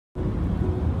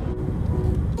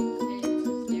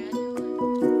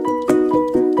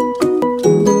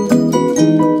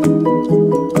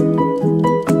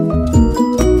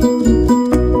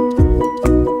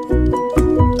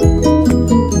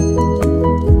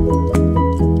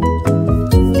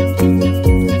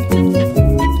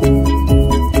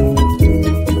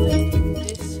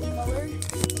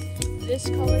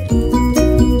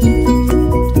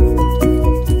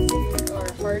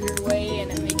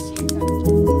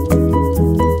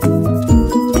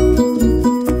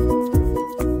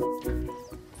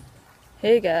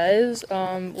Hey guys,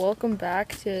 welcome back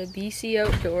to BC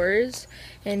Outdoors,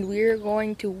 and we're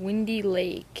going to Windy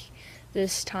Lake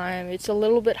this time. It's a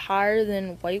little bit higher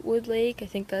than Whitewood Lake. I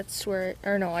think that's where,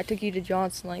 or no, I took you to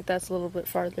Johnson Lake. That's a little bit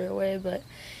farther away, but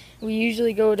we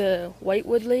usually go to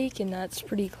Whitewood Lake, and that's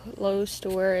pretty close to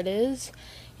where it is.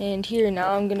 And here,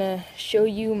 now I'm gonna show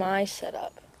you my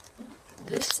setup.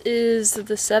 This is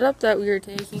the setup that we are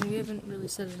taking. We haven't really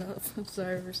set it up. I'm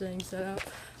sorry for saying setup.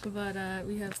 But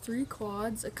we have 3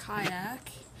 quads, a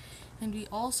kayak, and we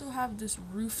also have this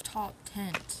rooftop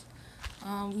tent.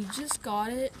 We just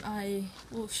got it. I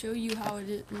will show you how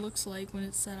it looks like when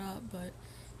it's set up, but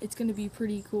it's going to be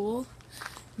pretty cool.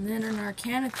 And then in our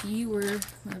canopy, where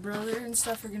my brother and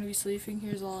stuff are going to be sleeping,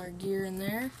 here's all our gear in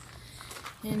there.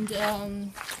 And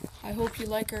I hope you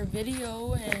like our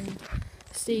video, and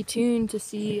stay tuned to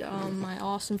see my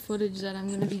awesome footage that I'm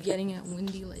going to be getting at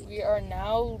Windy Lake. We are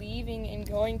now leaving and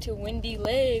going to Windy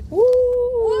Lake. Woo!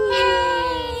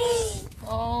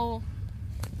 Oh,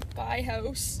 bye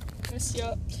house. Miss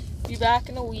ya. Be back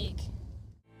in a week.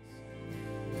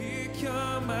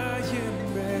 Become my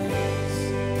embrace,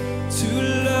 to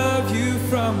love you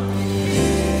from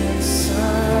the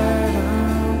inside out.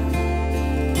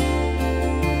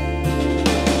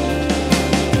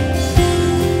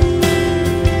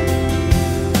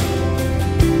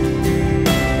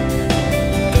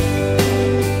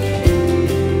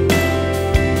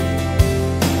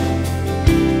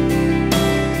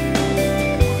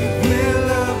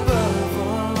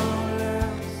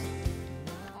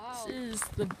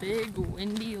 The big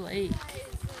Windy Lake.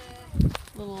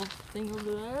 Little thing over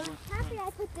there. I'm happy I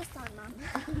put this on, Mom.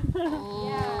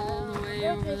 All the way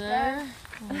over there.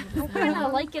 I'm kind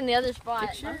of liking the other spot.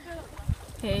 Picture.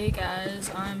 Hey guys,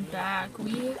 I'm back.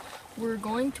 We were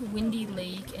going to Windy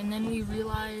Lake, and then we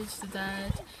realized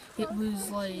that it was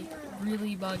like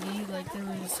really buggy, like there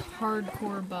was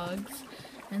hardcore bugs.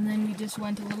 And then we just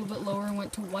went a little bit lower and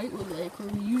went to Whitewood Lake, where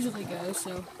we usually go.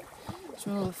 So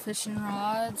some little fishing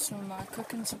rods, some of my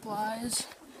cooking supplies,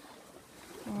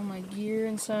 all my gear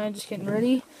inside, just getting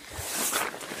ready.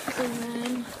 And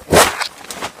then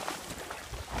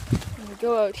when we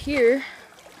go out here,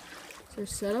 so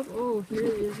set up. Oh, here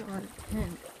is our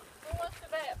tent.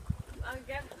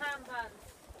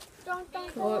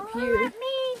 Go up here.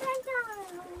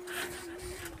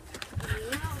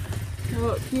 Go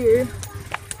up here.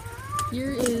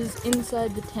 Here is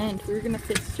inside the tent. We're gonna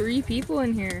fit 3 people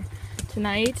in here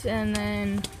tonight, and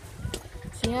then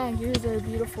so yeah, here's our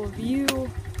beautiful view,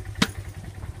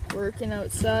 working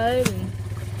outside, and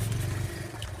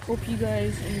hope you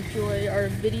guys enjoy our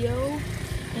video.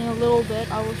 In a little bit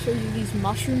I will show you these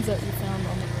mushrooms that we found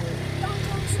on the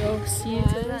road, so see you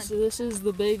guys. So this is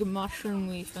the big mushroom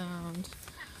we found.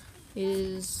 It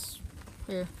is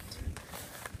here,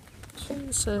 show you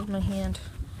the size of my hand.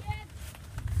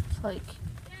 It's like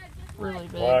really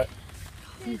big. What?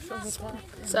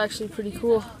 It's actually pretty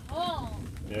cool.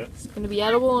 Yeah. It's going to be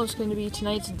edible, and it's going to be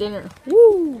tonight's dinner.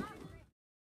 Woo!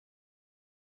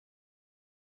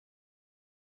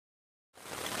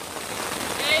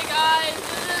 Hey guys,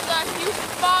 this is a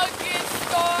humongous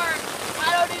storm.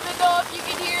 I don't even know if you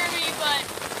can hear me, but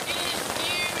it is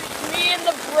huge. Me and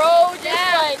the bro just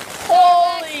like,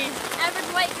 holy. Average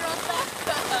white girl stuff.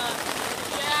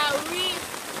 Yeah, we,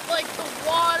 like the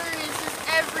water is just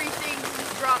everything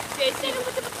just dropped. Jason,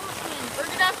 Look at the postman. we're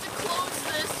going to have to close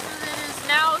this because it is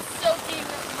now soaking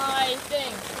my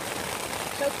thing.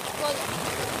 Plug it.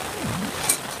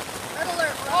 Red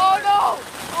alert. Oh no!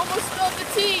 Almost spilled the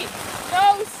tea! No,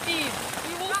 Steve!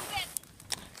 You will...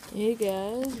 Hey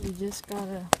guys, we just got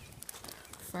a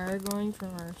fire going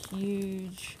from our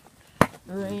huge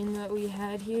rain that we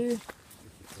had here.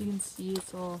 As you can see,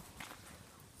 it's all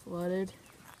flooded.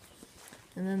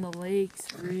 And then the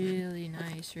lake's really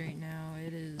nice right now.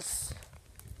 It's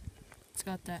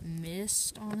got that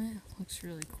mist on it. Looks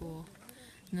really cool.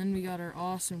 And then we got our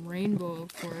awesome rainbow,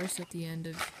 of course, at the end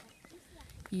of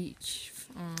each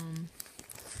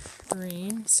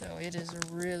rain. So it is a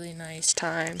really nice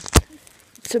time.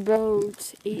 It's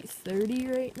about 8:30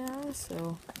 right now,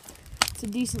 so it's a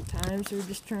decent time. So we're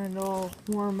just trying to all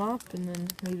warm up and then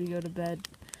maybe go to bed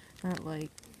at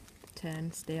like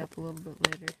 10, stay up a little bit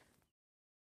later.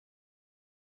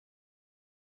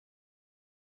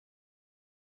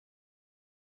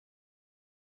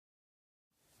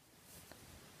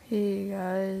 Hey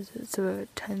guys, it's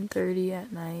about 10:30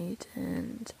 at night,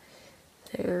 and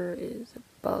there is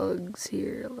bugs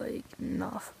here like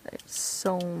nothing. There's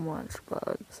so much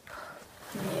bugs.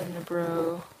 Me and the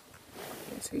bro, you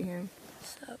can see him.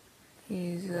 What's up?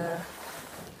 He's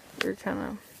we're kind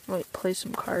of like play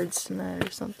some cards tonight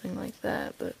or something like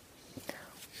that, but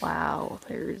Wow,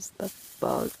 there's the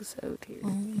bugs out here. Oh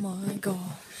my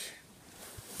gosh.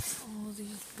 All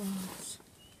these bugs.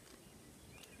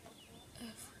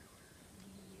 Everywhere.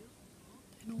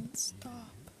 They don't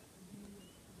stop.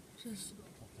 Just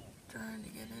trying to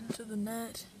get into the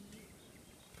net.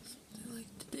 That's what they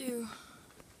like to do.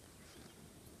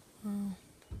 Wow.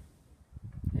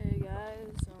 Hey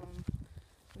guys,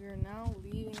 we are now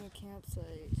leaving the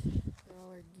campsite. Got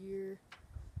all our gear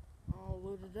all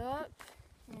loaded up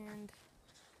and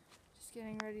just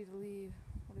getting ready to leave.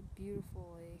 What a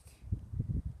beautiful lake.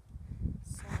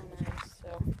 So nice.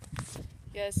 So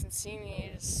you guys can see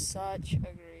me, it is such a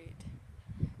great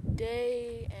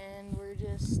day, and we're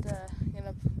just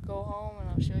gonna go home and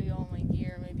I'll show you all my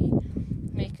gear, maybe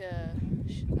make a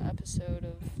episode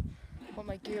of what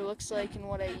my gear looks like and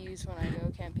what I use when I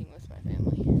go camping with my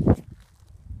family.